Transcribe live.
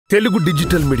Telugu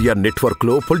digital media network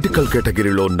లో political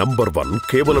కేటగిరీలో number 1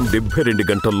 కేవలం 72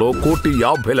 గంటల్లో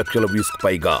 1,50,00,000 వ్యూస్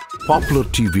పైగా పాపులర్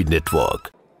టీవీ నెట్వర్క్.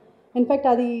 ఇన్ఫాక్ట్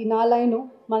అది నా లైన్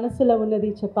మనసులో ఉన్నది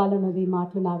చెప్పాలన్నది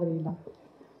మాటలు నాగరిలా.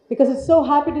 Because it's so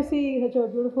happy to see such a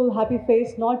beautiful happy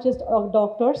face, not just of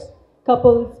doctors,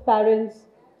 couples, parents,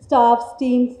 staffs,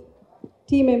 teams,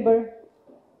 team member.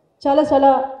 చాలా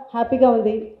చాలా హ్యాపీగా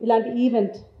ఉంది ఇలాంటి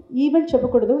ఈవెంట్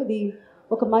చెప్పకూడదు, ఇది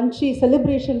ఒక మంచి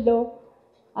సెలబ్రేషన్లో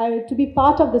to be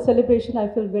part of the celebration. I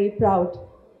feel very proud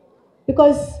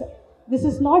because this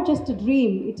is not just a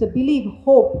dream, it's a belief,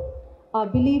 hope.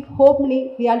 Hope ni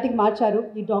reality ki marcharu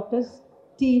ee doctors,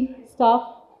 team, staff,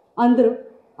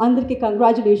 andarki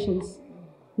congratulations.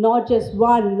 Not just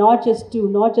one, not just two,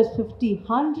 not just 50,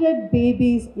 100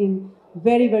 babies in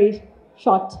very very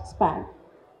short span.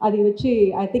 Adi vachi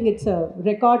I think it's a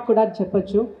record kuda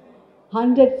cheppochu.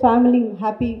 100 family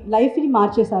happy life ni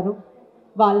marchesaru,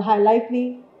 వాళ్ళ లైఫ్ని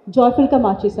జాయ్ఫుల్గా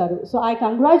మార్చేశారు. So I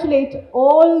congratulate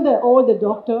all the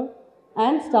doctor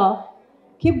and staff.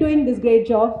 Keep doing this great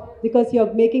job because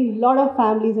you're making a lot of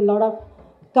families, a lot of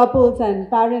couples and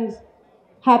parents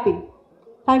happy.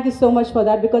 Thank you so much for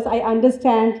that, because I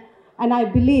understand and I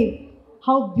believe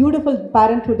how beautiful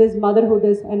parenthood is, motherhood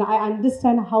is, and I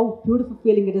understand how beautiful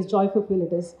feeling it is, joyful feel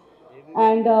it is.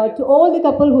 And to all the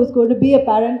couple who's going to be a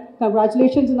parent,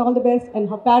 congratulations and all the best, and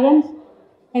her parents,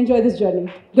 enjoy this journey.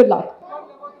 Good luck.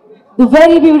 The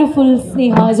very beautiful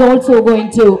Sneha is also going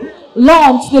to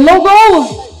launch the logo.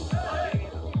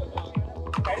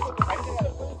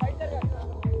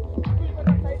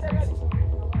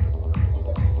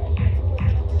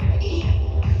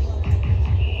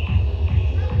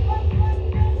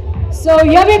 So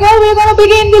here we go, we're going to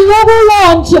begin the logo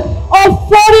launch of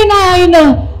Ferty9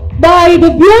 by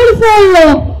the beautiful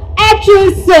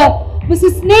actress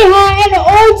Mrs. Sneha, and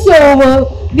also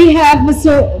we have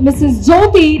Mrs.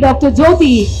 Jyoti, Dr.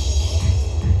 Jyoti,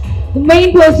 the main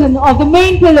person of the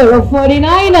main pillar of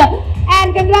Ferty9. And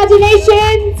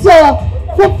congratulations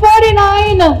for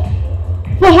Ferty9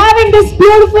 for having this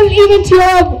beautiful event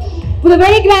here with a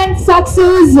very grand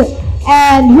success.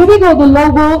 And here we go, the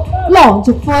logo launch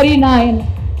of Ferty9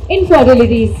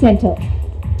 Infertility Center.